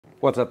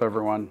What's up,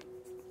 everyone?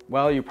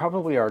 Well, you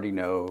probably already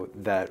know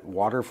that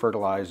water,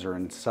 fertilizer,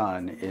 and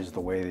sun is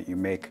the way that you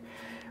make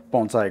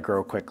bonsai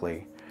grow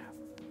quickly.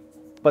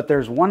 But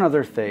there's one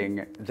other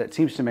thing that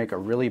seems to make a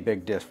really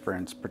big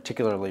difference,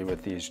 particularly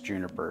with these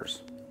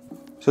junipers.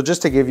 So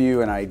just to give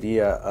you an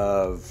idea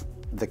of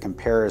the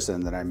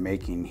comparison that I'm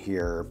making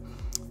here,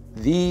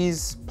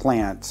 these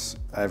plants,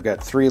 I've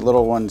got 3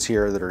 little ones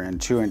here that are in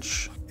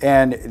 2-inch,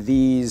 and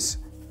these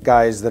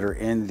guys that are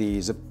in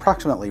these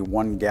approximately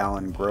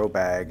 1-gallon grow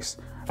bags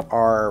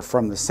are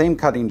from the same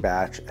cutting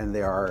batch, and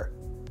they are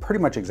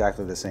pretty much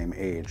exactly the same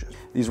age.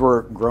 These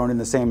were grown in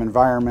the same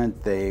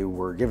environment, they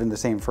were given the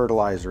same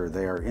fertilizer,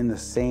 they are in the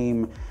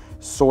same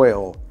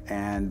soil,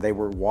 and they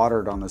were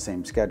watered on the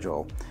same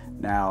schedule.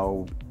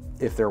 Now,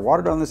 if they're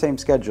watered on the same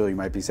schedule, you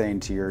might be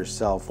saying to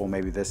yourself, well,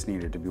 maybe this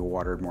needed to be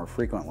watered more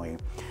frequently.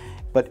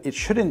 But it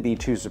shouldn't be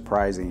too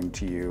surprising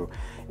to you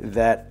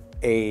that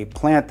a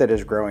plant that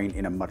is growing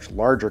in a much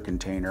larger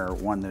container,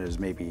 one that is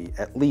maybe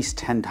at least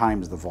 10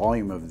 times the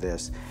volume of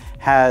this,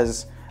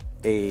 has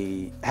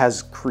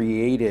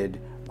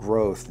created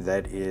growth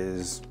that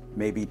is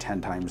maybe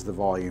 10 times the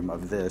volume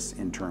of this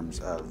in terms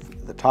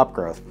of the top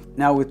growth.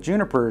 Now with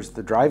junipers,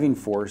 the driving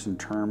force in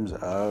terms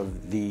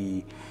of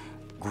the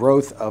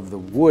growth of the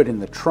wood in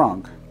the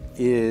trunk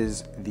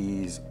is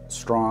these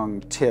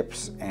strong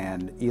tips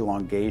and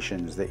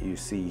elongations that you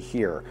see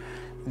here.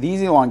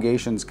 These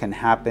elongations can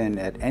happen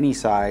at any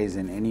size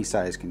in any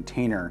size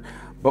container,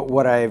 but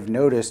what I've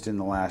noticed in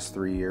the last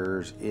 3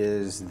 years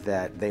is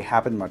that they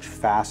happen much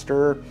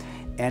faster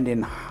and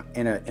in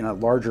a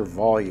larger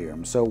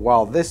volume. So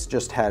while this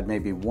just had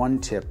maybe 1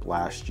 tip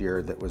last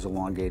year that was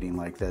elongating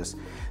like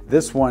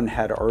this one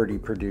had already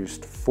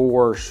produced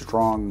 4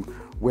 strong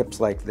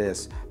whips like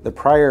this the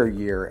prior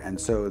year, and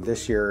so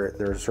this year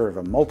there's sort of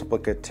a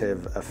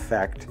multiplicative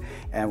effect,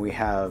 and we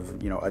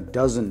have, you know, a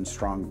dozen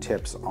strong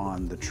tips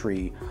on the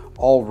tree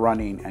all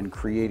running and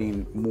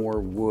creating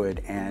more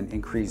wood and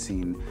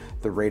increasing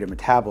the rate of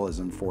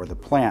metabolism for the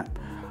plant.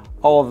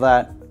 All of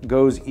that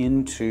goes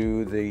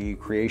into the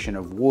creation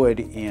of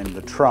wood in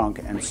the trunk,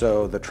 and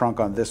so the trunk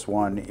on this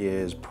one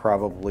is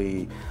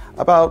probably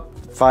about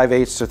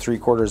 5/8 to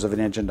 3/4 of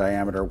an inch in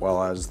diameter,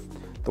 while as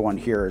the one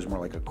here is more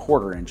like a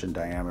 1/4 inch in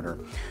diameter.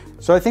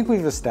 So I think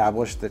we've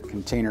established that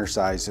container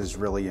size is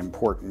really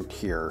important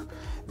here.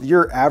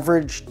 Your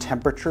average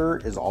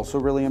temperature is also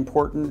really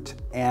important,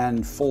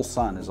 and full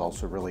sun is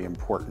also really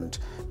important.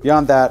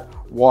 Beyond that,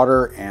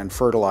 water and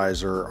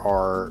fertilizer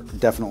are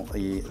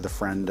definitely the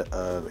friend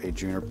of a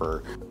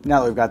juniper. Now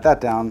that we've got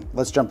that down,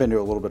 let's jump into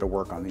a little bit of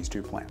work on these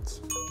 2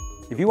 plants.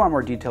 If you want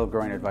more detailed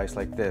growing advice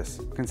like this,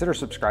 consider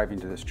subscribing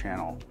to this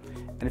channel.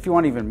 And if you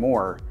want even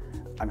more,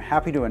 I'm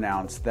happy to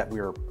announce that we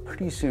are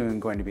pretty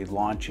soon going to be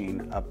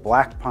launching a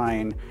black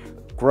pine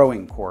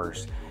growing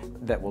course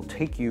that will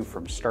take you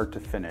from start to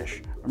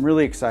finish. I'm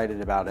really excited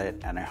about it,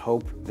 and I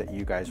hope that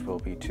you guys will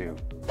be too.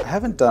 I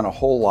haven't done a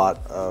whole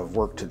lot of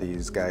work to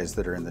these guys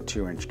that are in the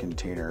 2-inch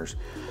containers.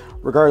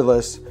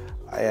 Regardless,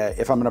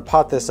 if I'm going to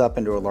pot this up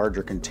into a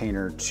larger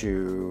container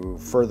to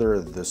further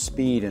the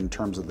speed in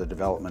terms of the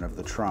development of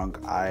the trunk,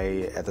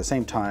 I, at the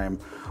same time,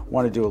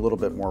 want to do a little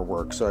bit more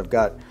work. So I've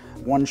got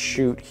 1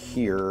 shoot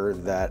here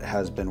that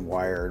has been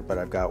wired, but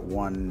I've got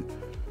 1,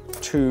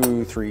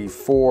 2, 3,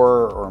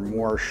 4 or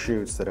more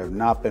shoots that have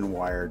not been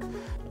wired.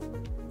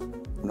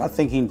 I'm not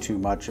thinking too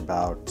much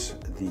about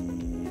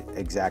the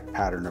exact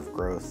pattern of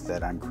growth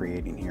that I'm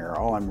creating here.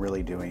 All I'm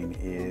really doing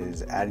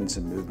is adding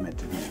some movement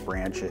to these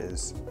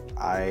branches.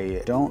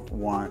 I don't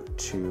want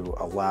to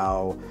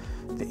allow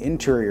the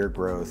interior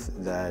growth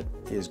that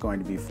is going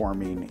to be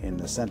forming in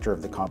the center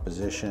of the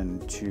composition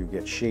to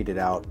get shaded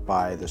out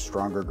by the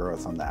stronger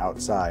growth on the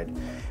outside,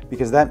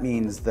 because that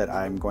means that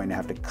I'm going to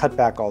have to cut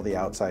back all the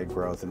outside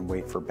growth and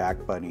wait for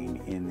back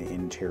budding in the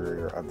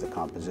interior of the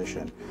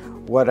composition.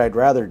 What I'd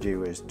rather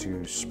do is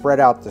to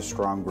spread out the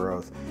strong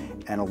growth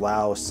and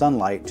allow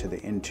sunlight to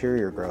the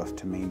interior growth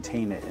to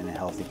maintain it in a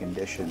healthy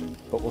condition,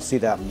 but we'll see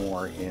that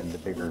more in the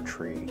bigger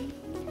tree.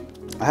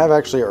 I have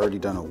actually already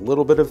done a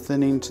little bit of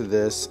thinning to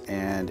this,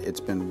 and it's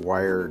been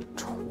wired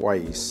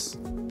twice,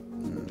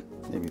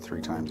 maybe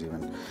 3 times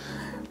even.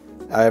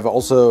 I've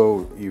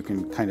also, you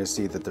can kind of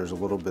see that there's a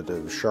little bit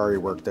of shari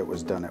work that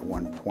was done at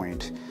one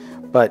point,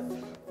 but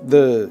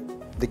the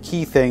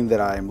key thing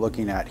that I'm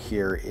looking at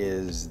here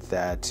is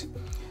that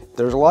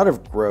there's a lot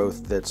of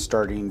growth that's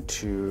starting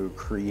to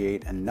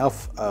create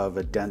enough of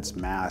a dense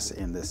mass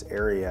in this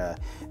area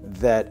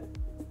that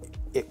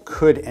it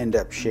could end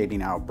up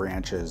shading out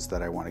branches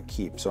that I want to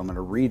keep. So I'm going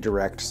to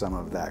redirect some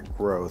of that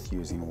growth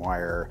using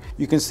wire.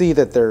 You can see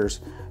that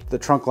there's the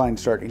trunk line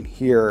starting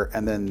here,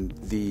 and then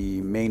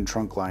the main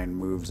trunk line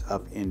moves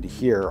up into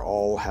here,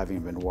 all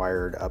having been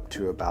wired up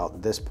to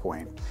about this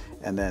point.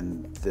 And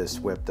then this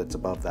whip that's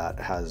above that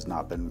has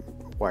not been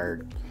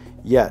wired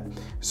yet.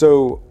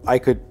 So I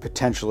could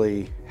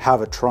potentially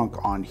have a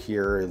trunk on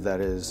here that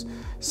is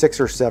 6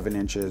 or 7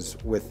 inches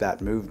with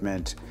that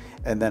movement,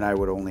 and then I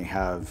would only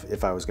have,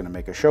 if I was going to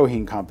make a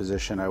shohin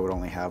composition, I would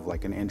only have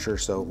like 1 inch or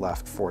so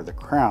left for the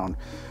crown.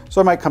 So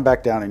I might come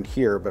back down in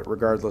here, but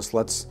regardless,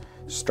 let's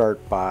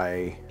start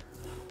by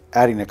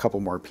adding a couple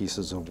more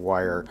pieces of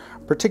wire,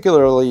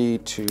 particularly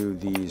to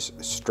these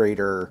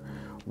straighter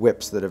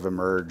whips that have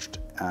emerged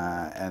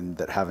and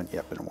that haven't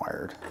yet been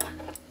wired.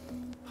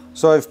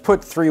 So I've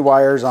put 3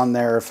 wires on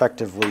there,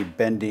 effectively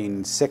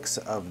bending 6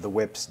 of the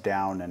whips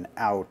down and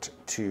out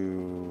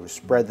to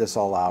spread this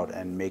all out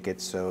and make it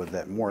so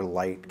that more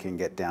light can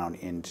get down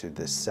into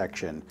this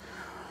section.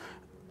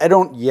 I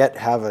don't yet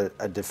have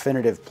a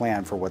definitive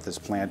plan for what this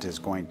plant is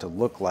going to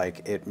look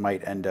like. It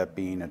might end up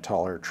being a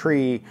taller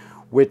tree,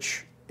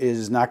 which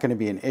is not going to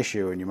be an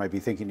issue. And you might be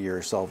thinking to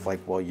yourself, like,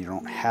 well, you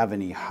don't have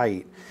any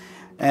height.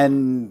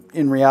 And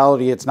in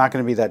reality, it's not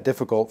going to be that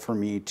difficult for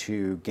me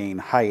to gain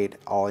height.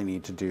 All I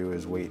need to do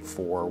is wait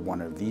for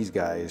one of these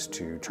guys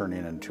to turn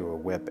it into a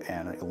whip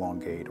and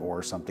elongate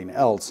or something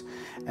else.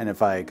 And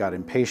if I got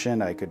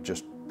impatient, I could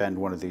just bend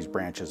one of these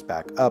branches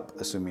back up,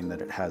 assuming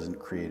that it hasn't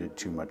created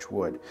too much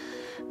wood.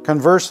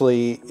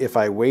 Conversely, if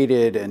I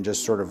waited and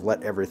just sort of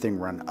let everything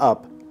run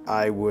up,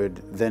 I would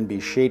then be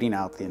shading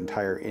out the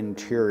entire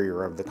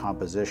interior of the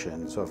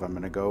composition. So if I'm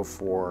going to go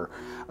for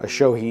a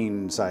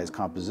Shohin size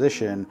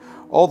composition,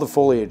 all the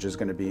foliage is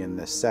going to be in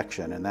this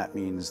section, and that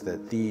means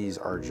that these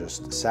are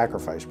just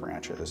sacrifice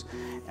branches.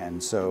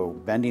 And so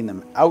bending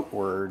them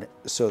outward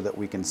so that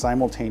we can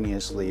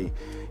simultaneously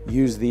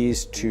use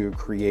these to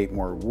create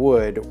more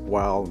wood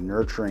while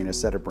nurturing a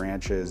set of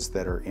branches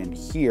that are in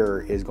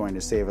here is going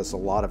to save us a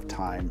lot of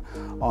time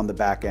on the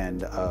back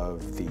end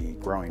of the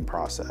growing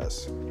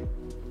process.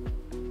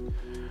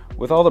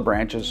 With all the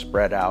branches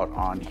spread out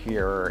on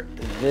here,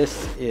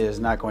 this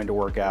is not going to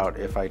work out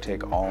if I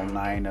take all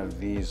 9 of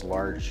these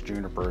large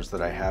junipers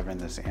that I have in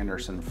this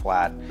Anderson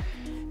flat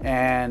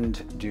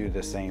and do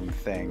the same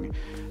thing.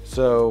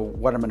 So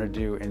what I'm going to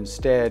do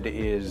instead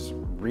is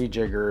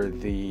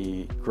rejigger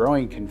the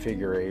growing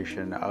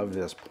configuration of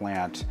this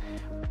plant.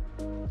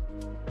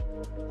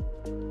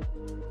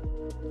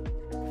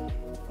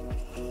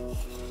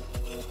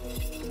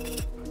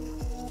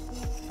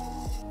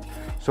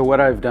 So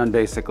what I've done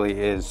basically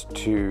is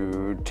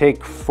to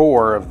take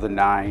 4 of the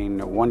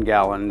 9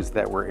 1-gallons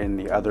that were in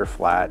the other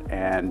flat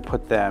and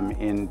put them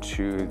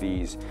into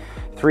these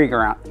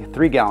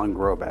 3-gallon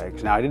grow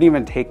bags. Now I didn't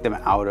even take them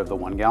out of the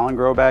 1-gallon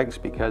grow bags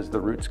because the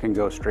roots can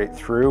go straight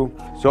through.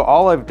 So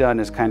all I've done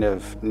is kind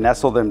of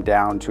nestle them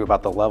down to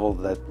about the level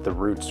that the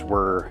roots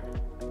were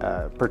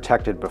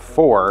protected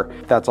before.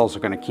 That's also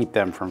going to keep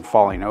them from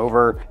falling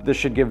over. This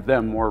should give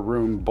them more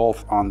room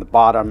both on the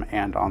bottom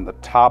and on the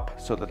top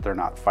so that they're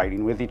not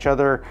fighting with each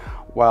other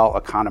while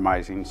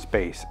economizing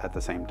space at the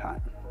same time.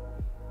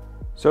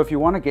 So if you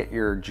want to get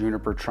your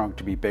juniper trunk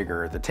to be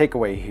bigger, the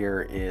takeaway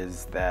here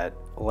is that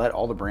let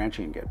all the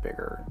branching get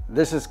bigger.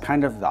 This is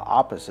kind of the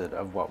opposite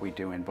of what we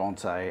do in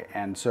bonsai,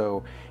 and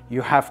so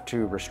you have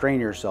to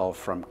restrain yourself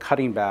from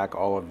cutting back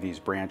all of these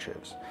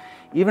branches.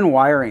 Even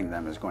wiring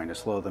them is going to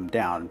slow them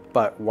down,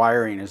 but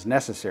wiring is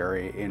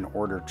necessary in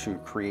order to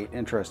create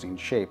interesting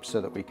shapes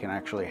so that we can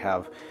actually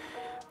have,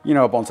 you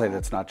know, a bonsai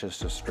that's not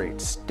just a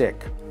straight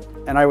stick.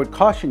 And I would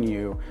caution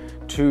you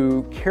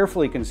to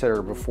carefully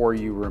consider before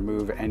you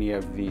remove any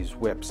of these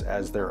whips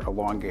as they're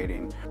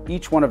elongating.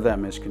 Each one of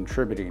them is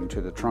contributing to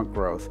the trunk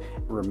growth.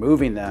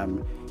 Removing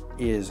them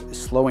is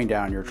slowing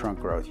down your trunk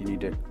growth. You need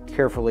to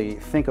carefully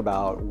think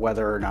about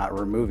whether or not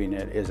removing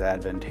it is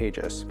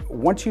advantageous.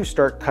 Once you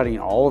start cutting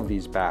all of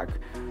these back,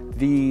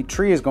 the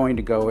tree is going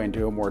to go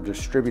into a more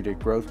distributed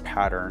growth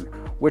pattern,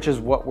 which is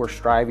what we're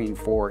striving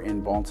for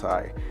in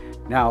bonsai.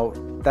 Now,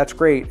 that's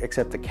great,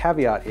 except the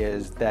caveat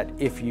is that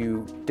if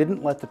you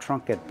didn't let the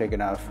trunk get big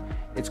enough,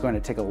 it's going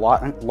to take a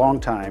long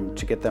time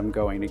to get them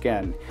going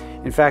again.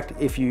 In fact,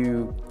 if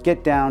you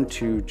get down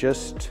to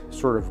just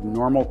sort of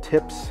normal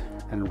tips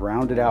and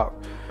rounded out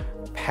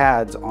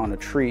pads on a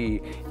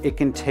tree, it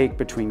can take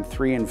between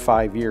 3 and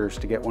 5 years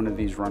to get one of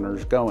these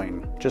runners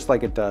going, just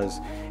like it does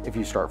if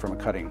you start from a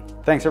cutting.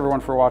 Thanks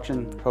everyone for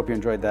watching. Hope you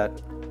enjoyed that.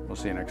 We'll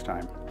see you next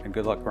time, and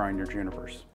good luck growing your junipers.